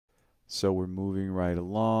So we're moving right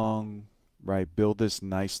along, right? Build this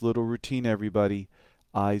nice little routine, everybody.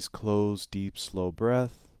 Eyes closed, deep, slow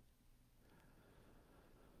breath.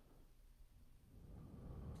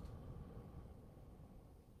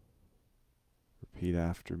 Repeat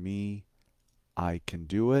after me. I can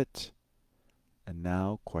do it. And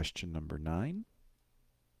now question number 9.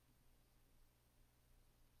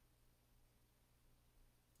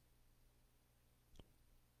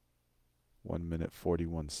 1 minute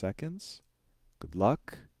 41 seconds. Good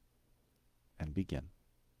luck and begin.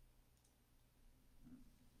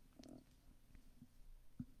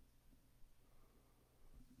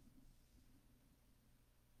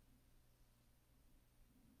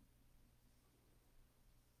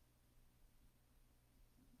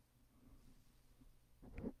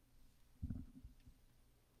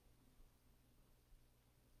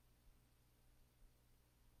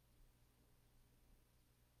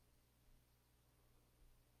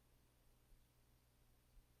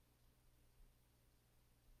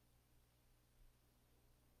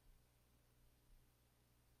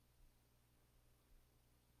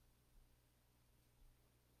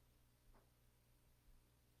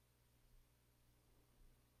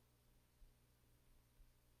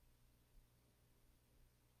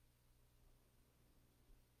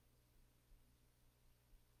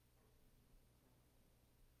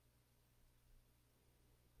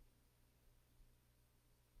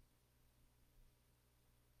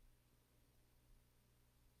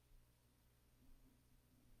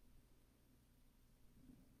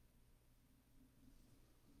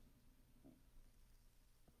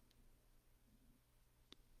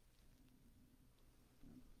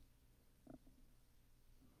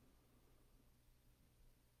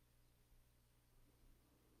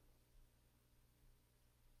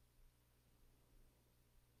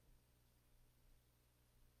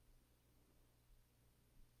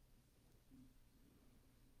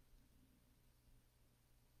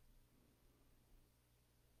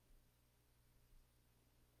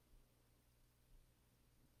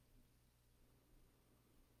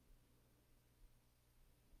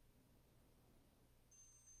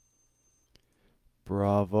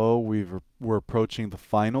 Bravo. We're approaching the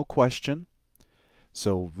final question.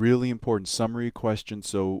 So really important summary question.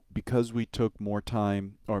 So because we took more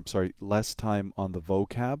time, or I'm sorry, less time on the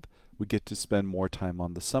vocab, we get to spend more time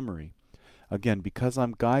on the summary. Again, because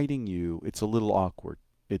I'm guiding you, it's a little awkward.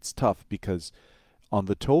 It's tough because on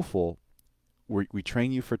the TOEFL, we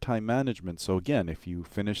train you for time management. So again, if you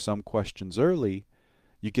finish some questions early,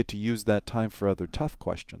 you get to use that time for other tough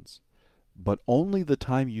questions. But only the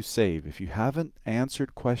time you save. If you haven't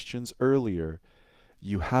answered questions earlier,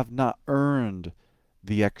 you have not earned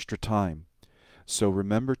the extra time. So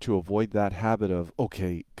remember to avoid that habit of,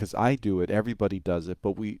 okay, because I do it, everybody does it,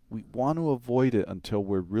 but we want to avoid it until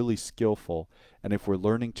we're really skillful. And if we're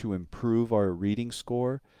learning to improve our reading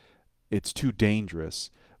score, it's too dangerous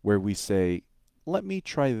where we say, let me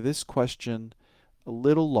try this question a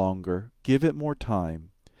little longer, give it more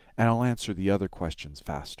time, and I'll answer the other questions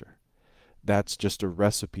faster. That's just a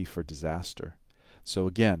recipe for disaster. So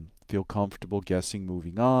again, feel comfortable guessing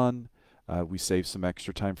moving on. We save some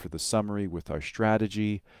extra time for the summary with our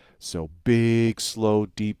strategy. So big, slow,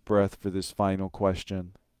 deep breath for this final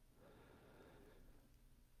question.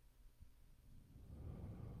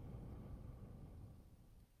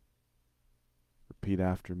 Repeat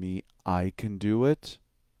after me. I can do it.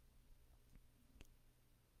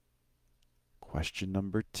 Question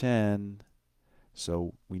number 10.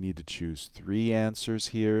 So we need to choose 3 answers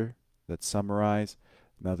here that summarize.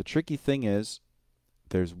 Now the tricky thing is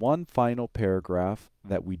there's one final paragraph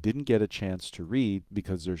that we didn't get a chance to read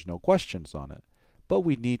because there's no questions on it. But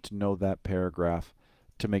we need to know that paragraph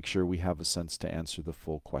to make sure we have a sense to answer the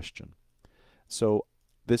full question. So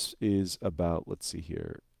this is about, let's see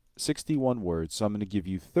here, 61 words. So I'm going to give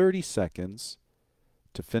you 30 seconds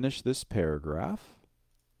to finish this paragraph.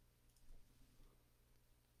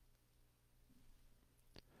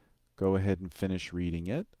 Go ahead and finish reading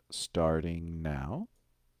it, starting now.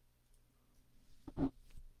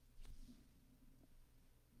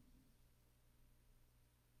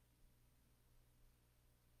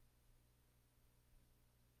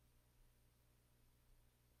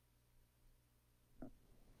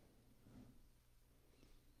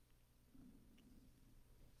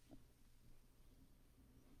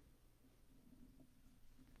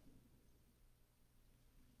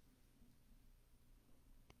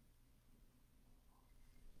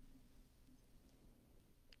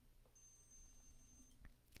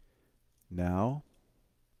 Now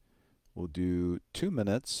we'll do 2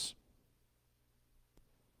 minutes.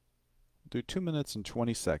 Do 2 minutes and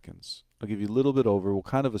 20 seconds I'll give you a little bit over. We'll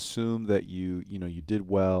kind of assume that you did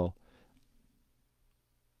well.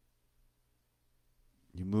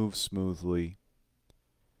 You move smoothly.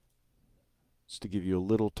 Just to give you a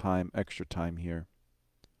little time, extra time here.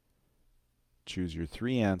 Choose your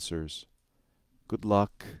 3 answers. Good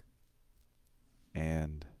luck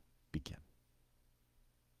and begin.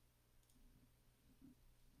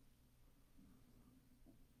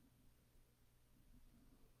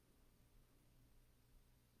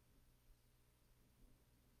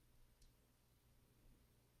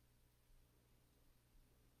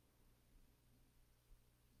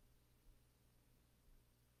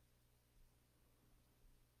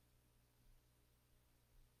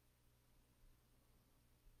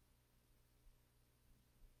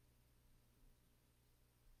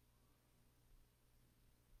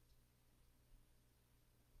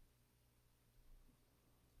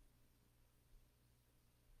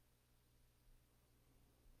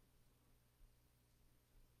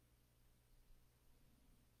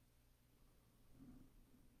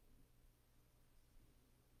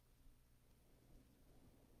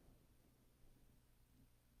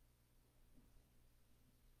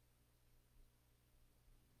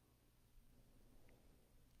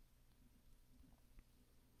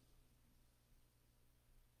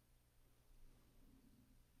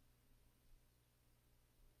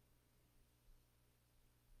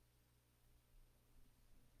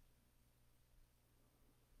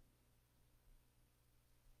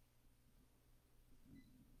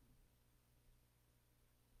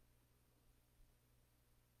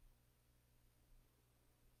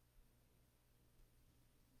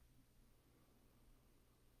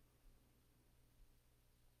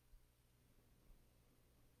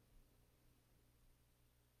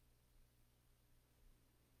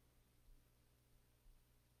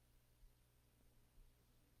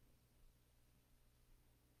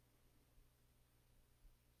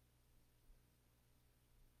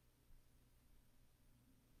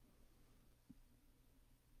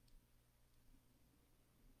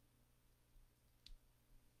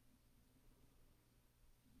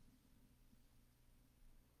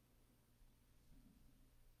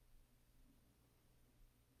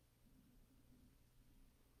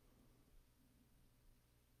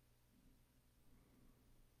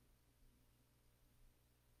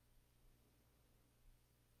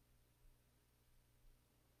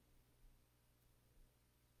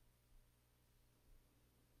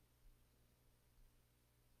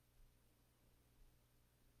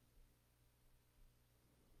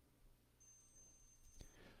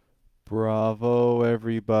 Bravo,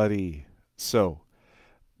 everybody. So,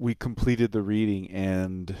 we completed the reading,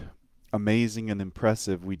 and amazing and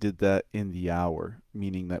impressive, we did that in the hour,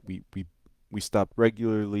 meaning that we stopped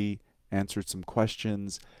regularly, answered some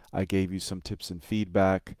questions, I gave you some tips and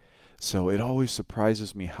feedback. So it always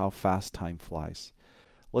surprises me how fast time flies.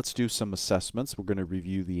 Let's do some assessments. We're going to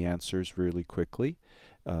review the answers really quickly,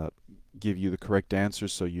 uh, give you the correct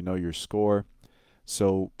answers so you know your score.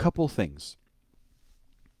 So, couple things.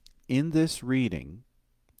 In this reading,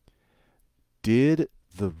 did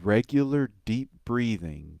the regular deep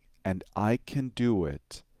breathing and I can do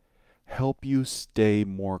it help you stay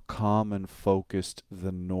more calm and focused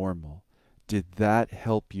than normal? Did that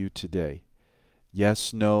help you today?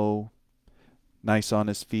 Yes, no, nice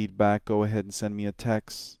honest feedback. Go ahead and send me a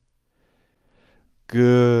text.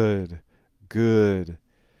 Good, good.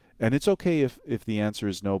 And it's okay if the answer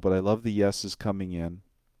is no, but I love the yeses coming in.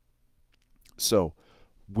 So,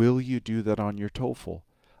 will you do that on your TOEFL?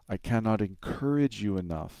 I cannot encourage you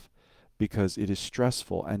enough because it is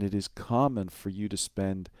stressful and it is common for you to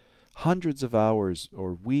spend hundreds of hours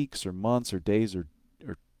or weeks or months or days or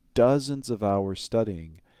dozens of hours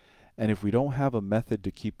studying. And if we don't have a method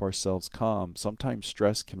to keep ourselves calm, sometimes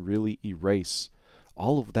stress can really erase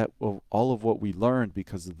all of what we learned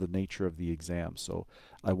because of the nature of the exam. So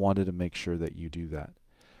I wanted to make sure that you do that.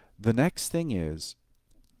 The next thing is,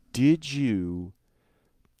 did you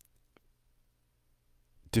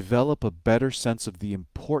develop a better sense of the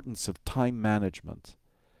importance of time management?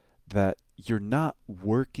 That you're not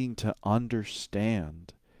working to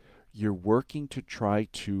understand, you're working to try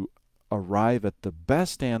to arrive at the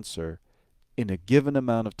best answer in a given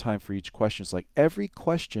amount of time for each question. It's like every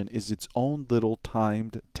question is its own little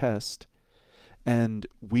timed test, and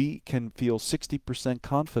we can feel 60%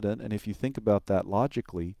 confident, and if you think about that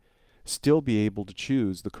logically, still be able to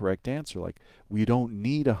choose the correct answer. Like, we don't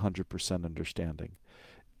need 100% understanding.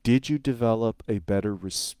 Did you develop a better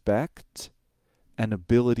respect and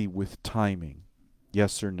ability with timing?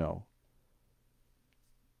 Yes or no?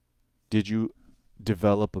 Did you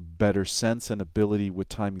develop a better sense and ability with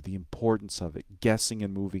timing, the importance of it, guessing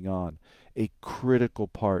and moving on, a critical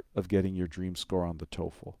part of getting your dream score on the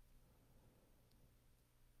TOEFL.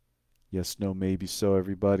 Yes, no, maybe so,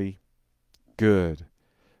 everybody. Good,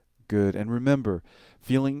 good. And remember,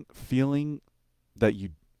 feeling that you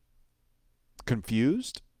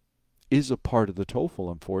confused is a part of the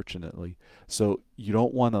TOEFL, unfortunately. So you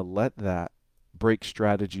don't want to let that break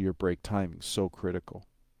strategy or break timing. So critical.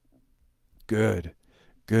 Good,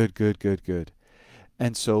 good, good, good, good.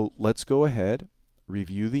 And so let's go ahead,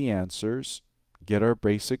 review the answers, get our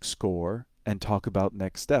basic score, and talk about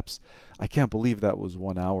next steps. I can't believe that was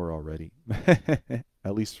 1 hour already.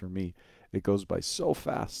 At least for me. It goes by so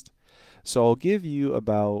fast. So I'll give you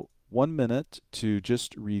about 1 minute to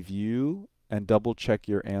just review and double check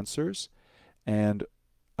your answers and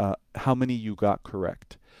how many you got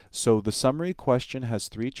correct. So the summary question has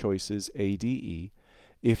three choices, A, D, E.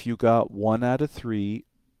 If you got 1 out of 3,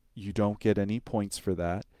 you don't get any points for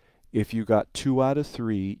that. If you got 2 out of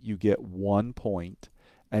 3, you get 1 point.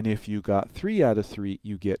 And if you got 3 out of 3,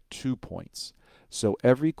 you get 2 points. So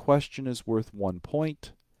every question is worth 1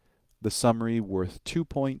 point. The summary worth 2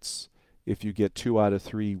 points. If you get 2 out of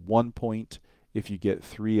 3, 1 point. If you get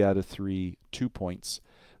 3 out of 3, 2 points.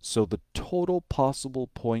 So the total possible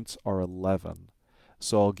points are 11.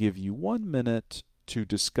 So I'll give you 1 minute to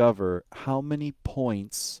discover how many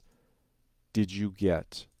points did you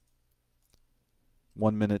get.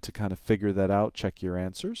 1 minute to kind of figure that out, check your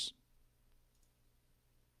answers.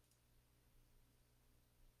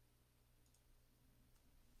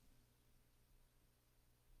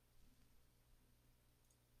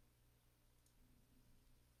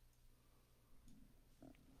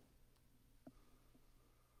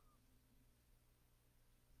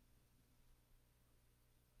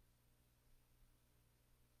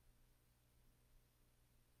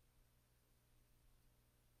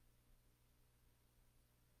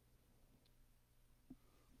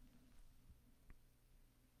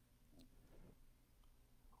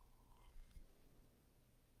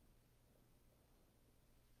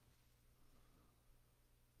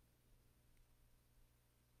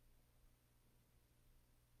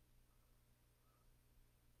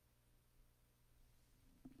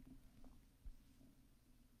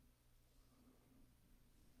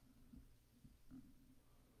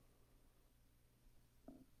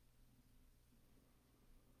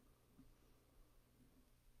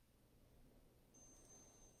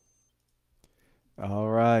 All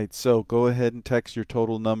right, so go ahead and text your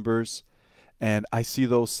total numbers. And I see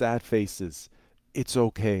those sad faces. It's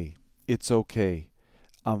okay. It's okay.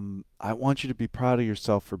 I want you to be proud of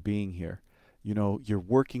yourself for being here. You know, you're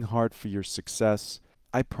working hard for your success.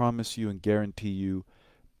 I promise you and guarantee you,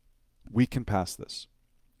 we can pass this.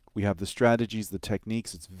 We have the strategies, the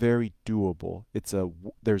techniques. It's very doable.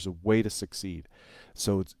 There's a way to succeed.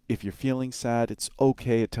 So if you're feeling sad, it's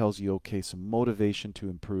okay. It tells you, okay, some motivation to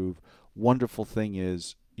improve. Wonderful thing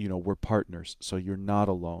is, we're partners, so you're not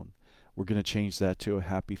alone. We're going to change that to a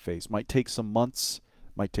happy face. Might take some months,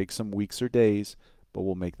 might take some weeks or days, but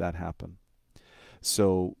we'll make that happen.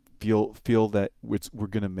 So feel that we're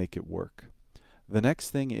going to make it work. The next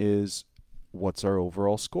thing is, what's our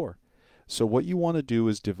overall score? So what you want to do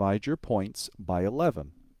is divide your points by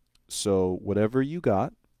 11. So whatever you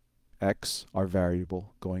got, x, our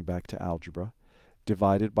variable, going back to algebra,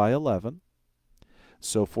 divided by 11.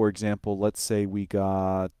 So for example, let's say we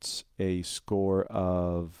got a score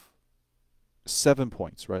of 7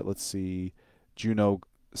 points, right? Let's see, Juno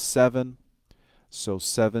 7. So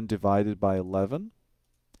 7 divided by 11.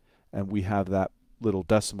 And we have that little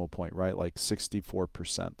decimal point, right? Like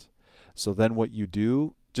 64%. So then what you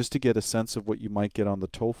do, just to get a sense of what you might get on the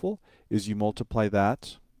TOEFL, is you multiply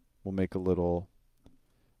that. We'll make a little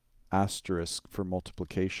asterisk for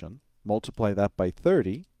multiplication. Multiply that by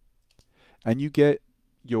 30, and you get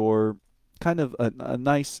your kind of a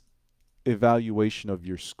nice evaluation of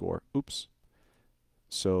your score. Oops.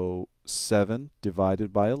 So 7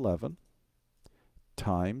 divided by 11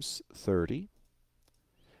 times 30.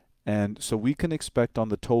 And so we can expect on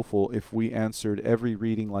the TOEFL, if we answered every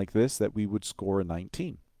reading like this, that we would score a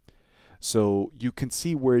 19. So you can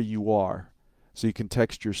see where you are. So you can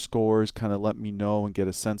text your scores, kind of let me know and get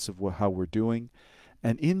a sense of how we're doing.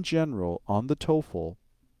 And in general, on the TOEFL,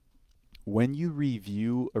 when you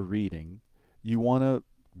review a reading, you want to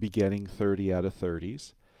be getting 30 out of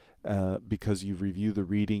 30s. Because you review the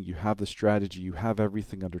reading, you have the strategy, you have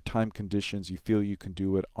everything under time conditions, you feel you can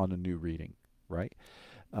do it on a new reading, right?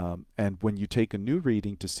 And when you take a new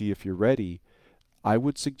reading to see if you're ready, I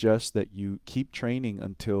would suggest that you keep training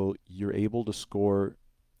until you're able to score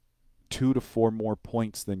 2 to 4 more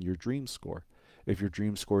points than your dream score. If your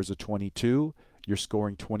dream score is a 22, you're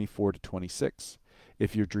scoring 24 to 26.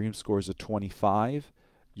 If your dream score is a 25,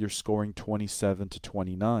 you're scoring 27 to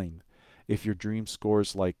 29. If your dream score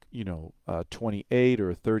is like, 28 or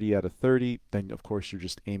a 30 out of 30, then of course you're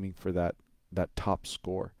just aiming for that top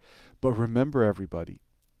score. But remember everybody,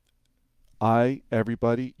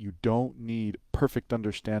 everybody, you don't need perfect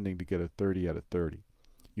understanding to get a 30 out of 30.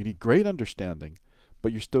 You need great understanding,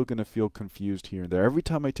 but you're still going to feel confused here and there. Every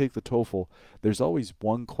time I take the TOEFL, there's always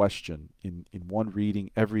one question in one reading,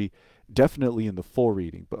 definitely in the full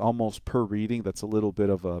reading, but almost per reading that's a little bit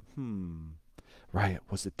of a, right,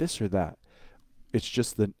 was it this or that? It's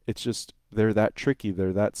just they're that tricky,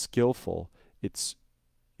 they're that skillful. It's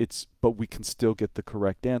but we can still get the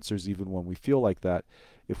correct answers even when we feel like that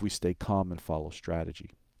if we stay calm and follow strategy.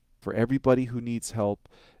 For everybody who needs help,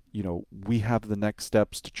 we have the next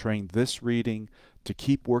steps to train this reading, to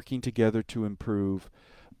keep working together to improve.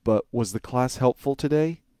 But was the class helpful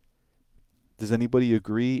today? Does anybody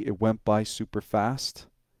agree it went by super fast?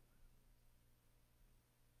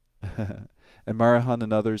 And Marahan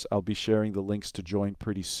and others, I'll be sharing the links to join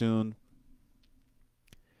pretty soon.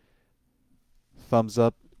 Thumbs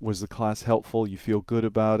up. Was the class helpful? You feel good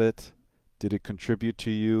about it? Did it contribute to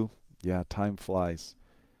you? Yeah, time flies.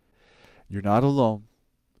 You're not alone.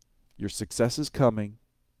 Your success is coming.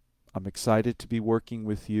 I'm excited to be working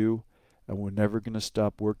with you, and we're never going to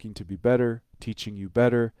stop working to be better, teaching you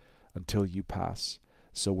better until you pass.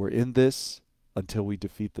 So we're in this until we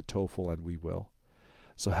defeat the TOEFL, and we will.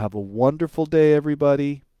 So have a wonderful day,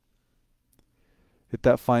 everybody. Hit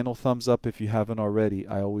that final thumbs up if you haven't already.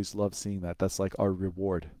 I always love seeing that. That's like our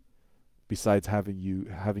reward, besides having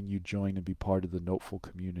you join and be part of the NoteFull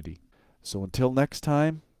community. So until next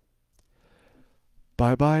time,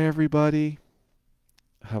 bye-bye, everybody.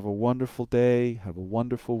 Have a wonderful day. Have a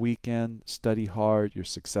wonderful weekend. Study hard. Your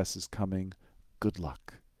success is coming. Good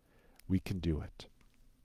luck. We can do it.